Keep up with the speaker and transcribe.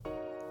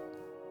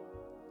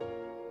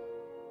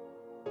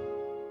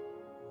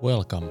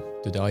Welcome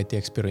to the IT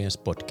Experience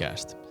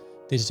Podcast.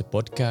 This is a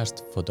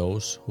podcast for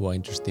those who are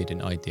interested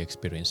in IT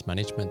experience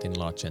management in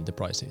large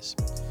enterprises.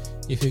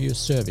 If you use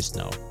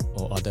ServiceNow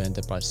or other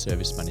enterprise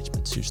service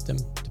management system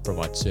to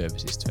provide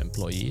services to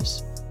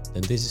employees,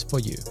 then this is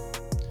for you.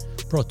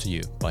 Brought to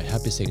you by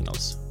Happy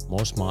Signals.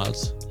 More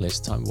smiles,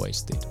 less time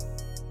wasted.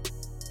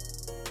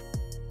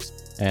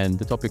 And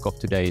the topic of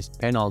today is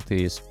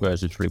penalties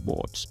versus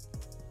rewards.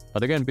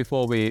 But again,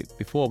 before we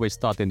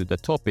start into the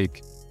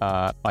topic,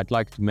 I'd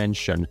like to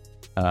mention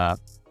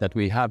that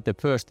we have the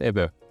first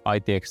ever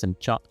ITXM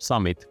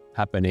Summit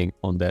happening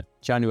on the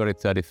January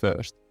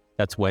 31st.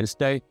 That's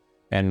Wednesday,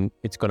 and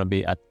it's going to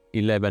be at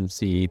 11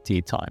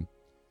 CET time.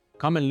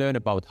 Come and learn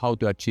about how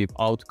to achieve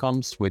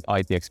outcomes with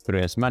IT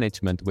experience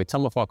management with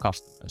some of our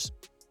customers.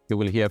 You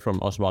will hear from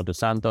Osvaldo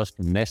Santos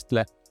from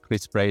Nestle,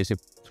 Chris Bracey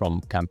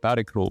from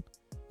Campari Group,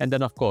 and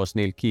then of course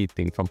Neil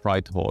Keating from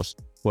Brighthorse,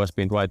 who has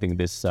been writing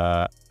this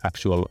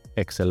actual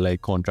XLA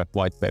contract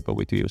white paper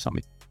with you,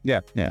 Sami.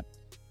 Yeah.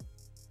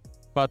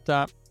 But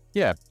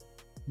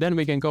then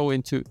we can go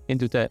into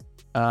the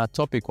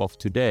topic of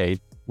today,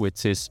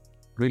 which is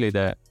really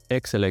the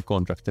XLA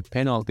contract, the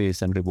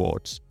penalties and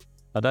rewards.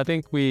 But I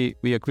think we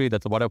agree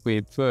that what if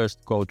we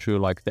first go through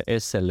like the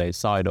SLA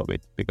side of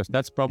it, because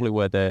that's probably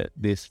where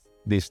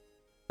these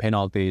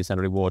penalties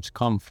and rewards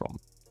come from.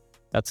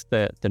 That's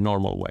the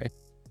normal way.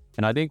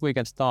 And I think we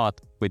can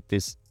start with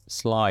this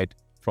slide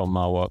from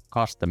our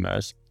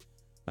customers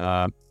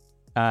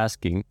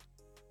asking,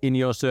 in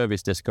your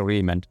service desk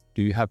agreement,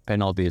 do you have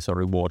penalties or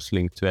rewards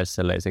linked to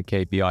SLAs and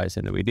KPIs?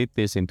 And we did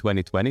this in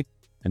 2020,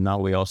 and now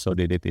we also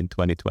did it in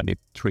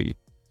 2023.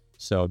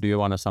 So do you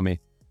want to, Sami,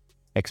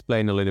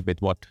 explain a little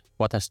bit what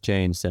has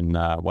changed and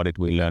what did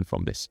we learn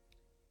from this?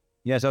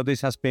 Yeah, so this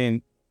has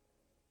been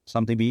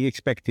something we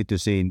expected to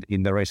see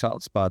in the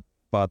results, but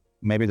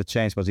maybe the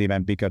change was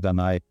even bigger than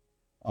I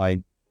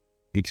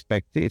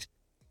expected.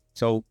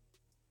 So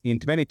in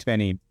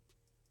 2020,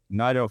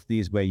 neither of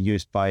these were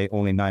used by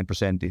only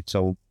 9%,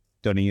 so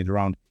turning it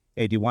around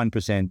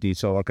 81%,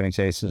 so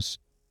organizations,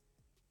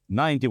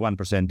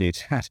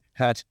 91%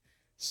 had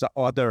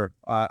other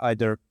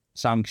either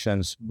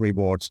sanctions,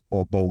 rewards,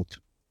 or both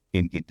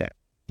in there.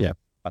 Yeah.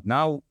 But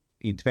now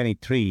in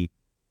 23,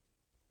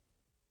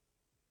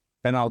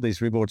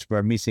 penalties, rewards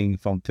were missing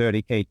from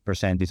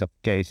 38% of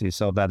cases,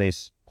 so that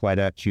is quite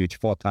a huge,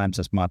 4 times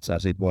as much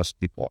as it was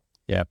before.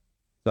 Yeah.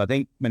 So I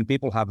think when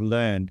people have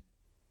learned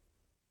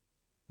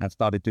and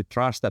started to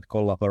trust that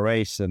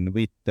collaboration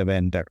with the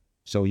vendor,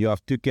 so you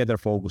have together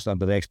focused on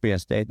the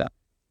experience data,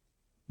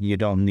 you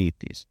don't need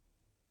this.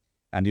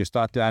 And you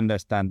start to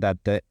understand that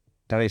the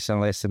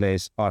traditional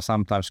SLAs are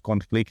sometimes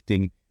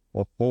conflicting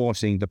or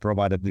forcing the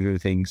provider to do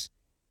things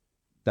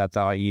that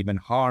are even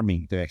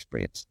harming the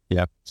experience.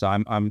 Yeah. So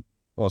I'm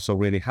also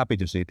really happy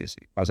to see this.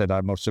 I said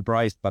I'm not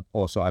surprised, but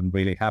also I'm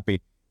really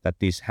happy that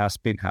this has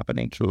been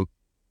happening. True.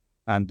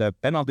 And the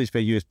penalties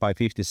were used by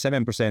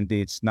 57%,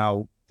 it's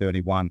now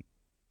 31%.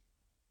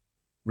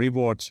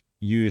 Rewards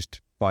used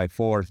by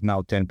 4,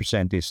 now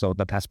 10%, so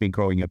that has been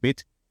growing a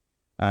bit.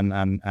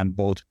 And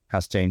both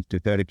has changed to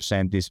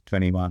 30%, is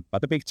 21%.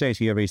 But the big change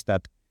here is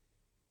that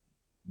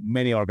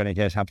many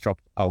organizations have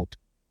dropped out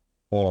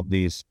all of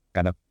these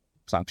kind of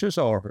sanctions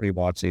or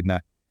rewards in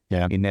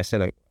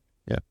SLA.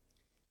 Yeah.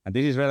 And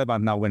this is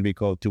relevant now when we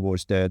go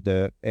towards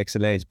the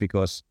XLAs,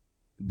 because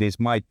this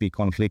might be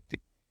conflicting.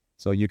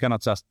 So you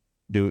cannot just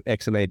do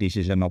XLA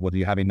decision of what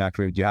you have in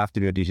agreement. You have to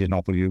do a decision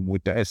of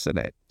with the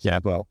SLA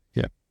as well.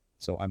 Yeah.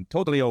 So I'm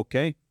totally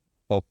okay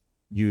of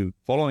you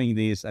following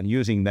these and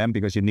using them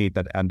because you need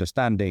that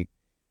understanding,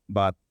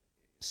 but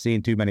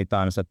seen too many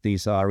times that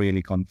these are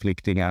really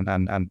conflicting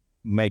and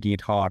making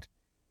it hard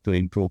to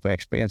improve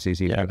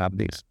experiences if you have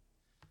these.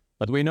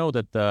 But we know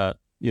that,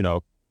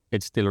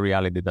 it's still a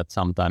reality that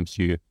sometimes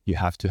you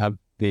have to have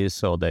these,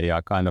 so they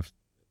are kind of,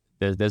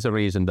 there's a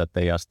reason that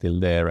they are still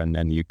there, and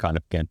then you kind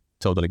of can't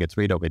totally get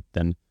rid of it.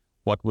 Then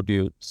what would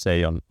you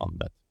say on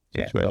that?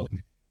 Yeah, well,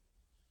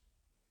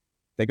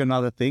 take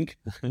another think,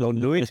 don't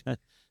do it.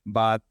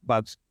 But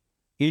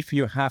if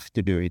you have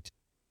to do it,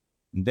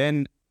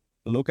 then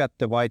look at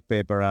the white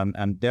paper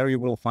and there you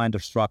will find a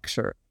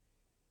structure.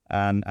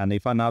 And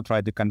if I now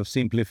try to kind of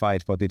simplify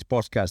it for this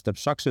podcast, the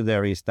structure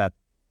there is that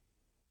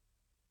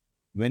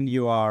when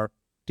you are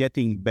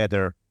getting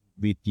better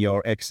with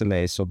your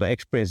XLAs, so the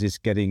experience is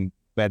getting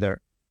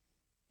better,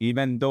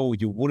 even though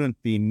you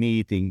wouldn't be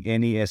meeting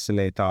any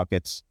SLA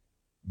targets,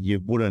 you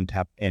wouldn't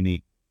have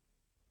any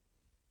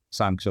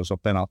sanctions or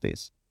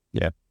penalties.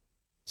 Yeah.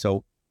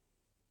 So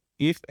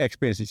if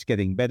experience is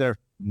getting better,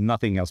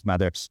 nothing else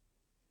matters.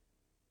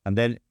 And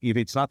then if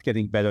it's not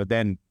getting better,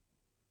 then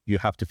you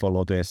have to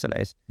follow the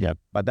SLAs. Yeah.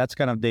 But that's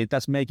kind of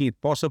that's making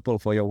it possible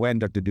for your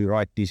vendor to do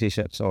right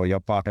decisions, or your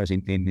partners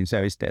in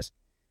service desk.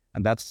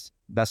 And that's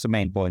the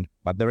main point.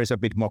 But there is a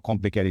bit more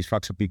complicated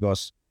structure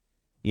because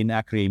in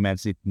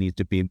agreements it needs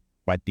to be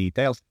quite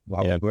detailed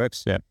how it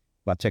works. Yeah.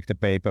 But check the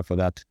paper for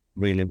that.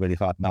 Really, really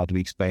hard now to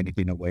explain it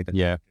in a way that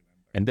you remember.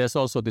 And there's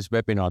also this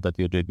webinar that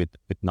you did with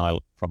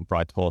Niall from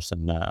Bright Horse,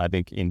 and I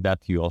think in that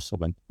you also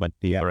went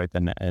deeper it,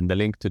 and the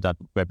link to that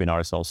webinar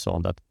is also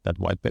on that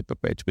white paper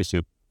page, which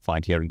you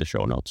find here in the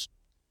show notes.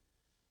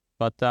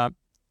 But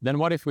then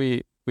what if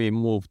we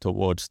move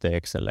towards the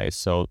XLAs?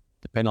 So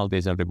the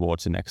penalties and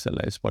rewards in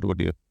XLAs, what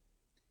would you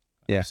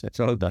say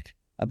so that?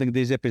 I think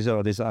this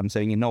episode is I'm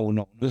saying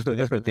no to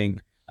everything.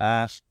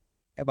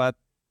 But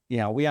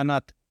we are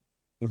not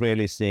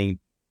really seeing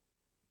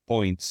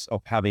points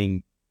of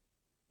having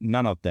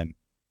none of them,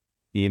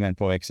 even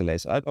for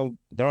XLAs.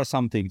 There are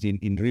some things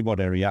in reward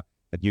area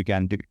that you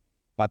can do.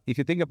 But if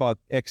you think about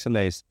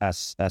XLAs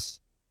as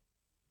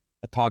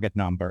a target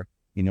number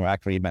in your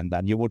agreement,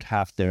 then you would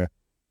have the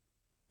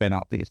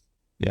penalties.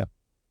 Yeah.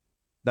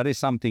 That is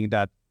something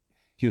that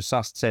you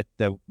just set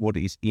the what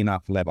is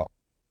enough level.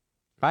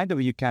 Kind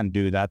of you can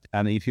do that.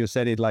 And if you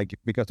set it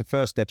because the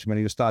first steps when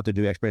you start to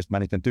do experience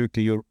management,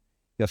 typically your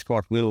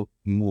score will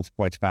move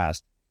quite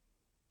fast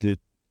to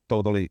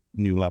totally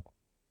new level.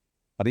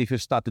 But if you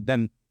start to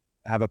then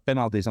have a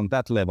penalties on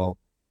that level,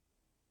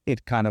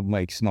 it kind of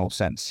makes no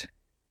sense.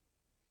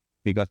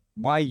 Because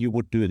why you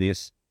would do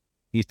this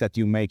is that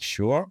you make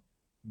sure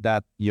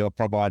that your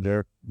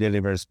provider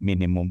delivers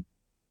minimum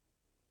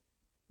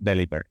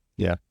delivery.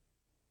 Yeah.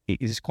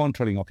 It is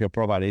controlling of your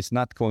provider. It's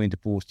not going to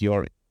boost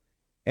your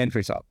end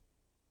result.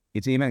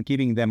 It's even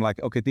giving them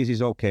okay, this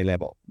is okay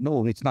level.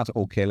 No, it's not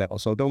okay level.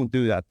 So don't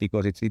do that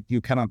because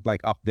you cannot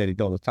update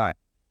it all the time.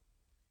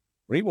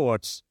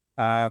 Rewards,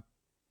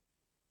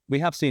 we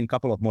have seen a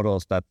couple of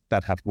models that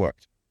have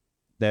worked.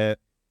 The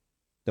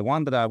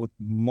one that I would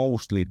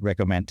mostly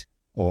recommend,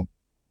 or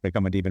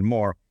recommend even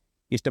more,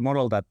 is the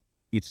model that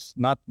it's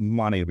not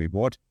money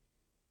reward,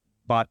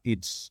 but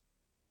it's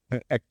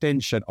an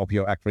extension of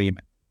your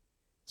agreement.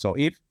 So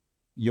if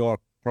your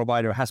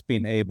provider has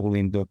been able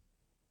in the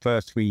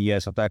first 3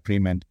 years of the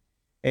agreement,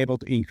 able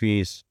to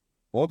increase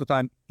all the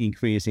time,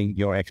 increasing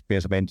your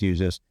experience of end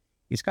users,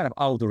 it's kind of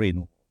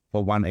auto-renewal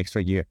for 1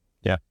 extra year.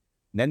 Yeah.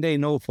 Then they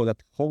know for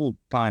that whole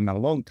time, a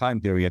long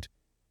time period,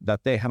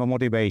 that they have a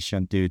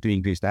motivation to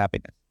increase the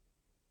happiness.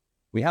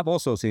 We have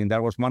also seen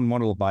there was one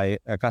model by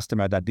a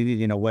customer that did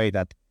it in a way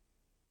that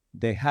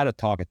they had a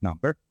target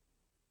number,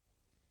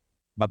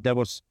 but there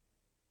was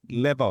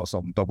levels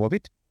on top of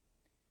it.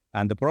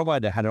 And the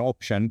provider had an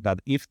option that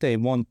if they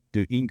want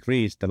to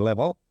increase the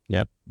level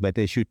where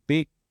they should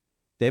be,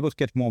 they would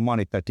get more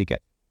money per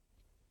ticket.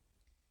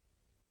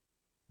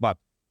 But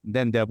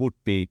then there would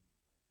be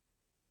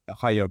a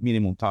higher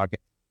minimum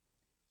target.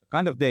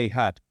 Kind of they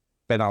had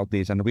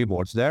penalties and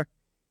rewards there,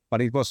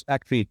 but it was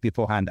agreed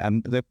beforehand.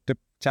 And the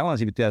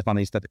challenge with that one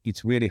is that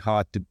it's really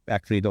hard to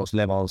agree those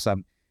levels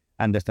and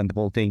understand the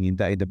whole thing in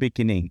the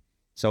beginning.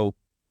 So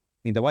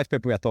in the white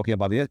paper we are talking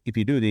about it, if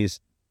you do this,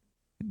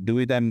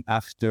 do them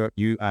after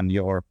you and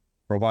your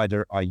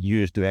provider are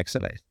used to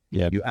XLAs.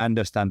 Yeah. You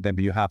understand them,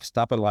 you have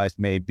stabilized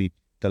maybe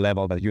the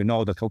level that you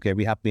know that, okay,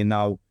 we have been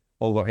now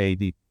over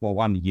 80 for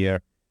 1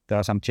 year. There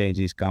are some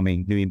changes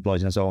coming, new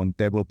employees and so on.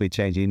 There will be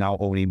changes in our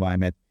own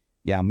environment.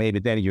 Yeah, maybe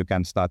then you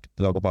can start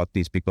to talk about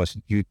this because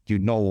you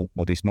know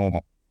what is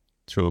normal.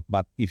 True.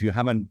 But if you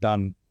haven't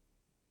done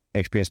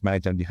experience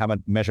management, you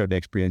haven't measured the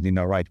experience in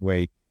the right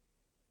way,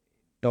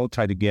 don't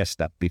try to guess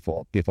that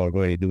before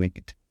really doing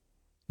it.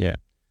 Yeah.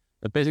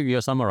 But basically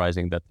you're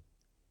summarizing that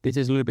this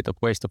is a little bit of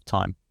waste of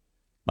time.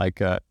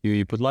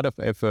 You put a lot of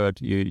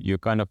effort, you're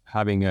kind of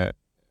having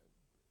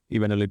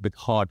even a little bit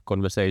hard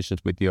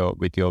conversations with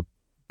your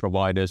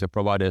providers. Your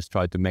providers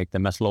try to make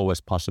them as low as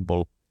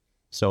possible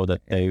so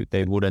that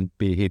they wouldn't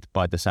be hit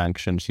by the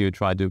sanctions. You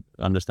try to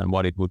understand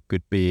what it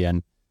could be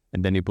and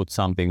then you put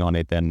something on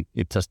it and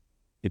it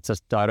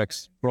just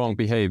directs wrong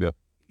behavior.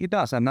 It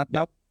does. And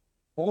now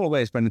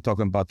always when you're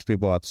talking about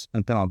rewards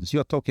and penalties,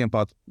 you're talking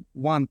about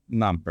one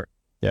number.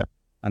 Yeah.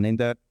 And in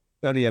the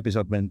early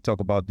episode, when we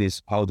talk about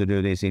this, how to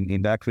do this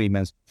in the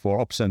agreements for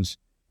options,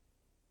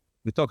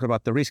 we talk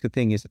about the risky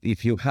thing is that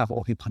if you have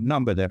only one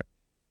number there,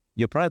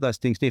 you prioritize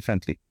things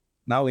differently.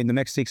 Now in the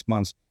next 6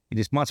 months, it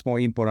is much more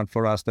important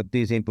for us that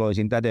these employees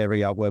in that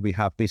area where we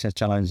have business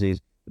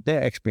challenges,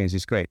 their experience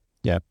is great.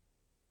 Yeah.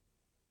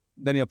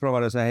 Then your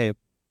provider say, hey,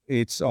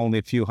 it's only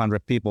a few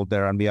hundred people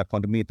there and we are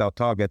going to meet our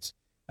targets.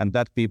 And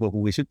that people who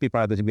we should be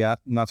prioritizing, we are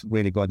not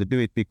really going to do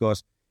it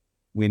because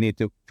we need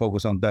to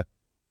focus on the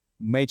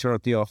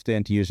majority of the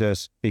end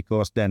users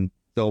because then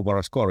the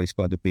overall score is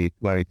going to be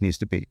where it needs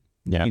to be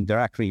in their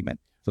agreement.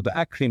 So the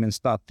agreement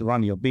start to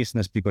run your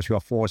business because you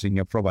are forcing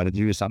your provider to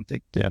do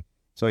something. Yeah.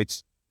 So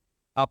it's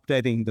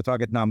updating the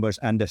target numbers,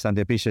 understand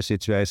the business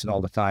situation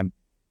all the time.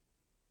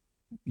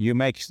 You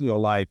make your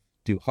life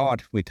too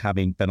hard with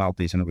having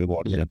penalties and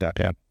rewards. Yeah.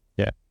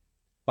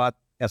 But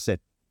as I said,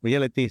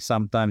 reality,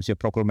 sometimes your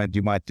procurement,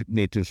 you might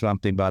need to do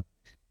something, but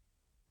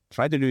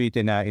try to do it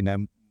in a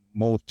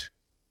most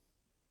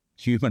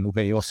human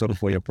way also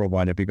for your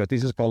provider because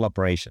this is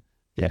collaboration.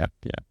 Yeah.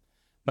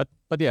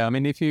 But yeah, I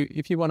mean, if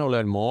you want to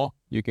learn more,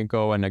 you can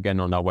go and again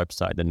on our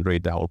website and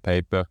read the whole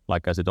paper.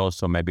 Like I said,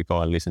 also maybe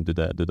go and listen to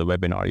the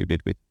webinar you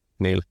did with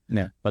Neil.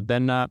 Yeah. But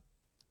then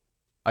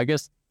I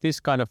guess this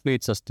kind of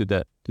leads us to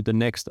the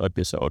next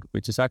episode,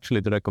 which is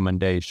actually the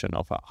recommendation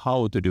of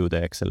how to do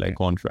the XLA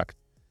contract.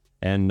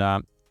 And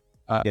that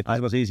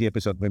was easy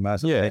episode. We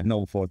must say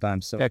no 4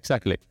 times. So.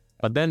 Exactly.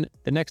 But then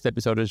the next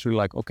episode is really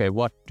like, okay,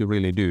 what to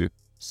really do?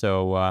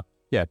 So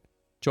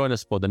join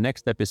us for the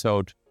next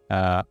episode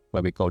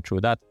where we go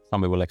through that.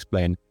 Sami will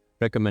explain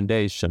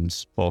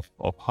recommendations of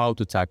how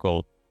to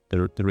tackle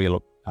the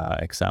real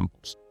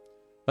examples.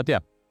 But yeah,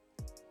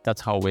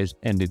 that's how we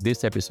ended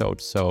this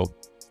episode. So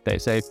stay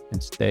safe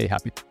and stay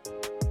happy.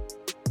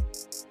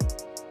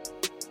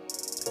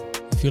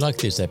 If you like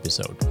this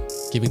episode,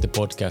 giving the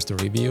podcast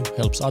a review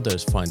helps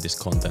others find this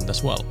content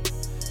as well.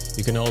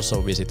 You can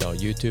also visit our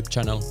YouTube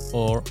channel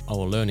or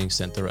our learning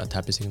center at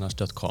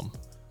happysignals.com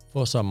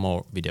for some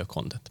more video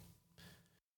content.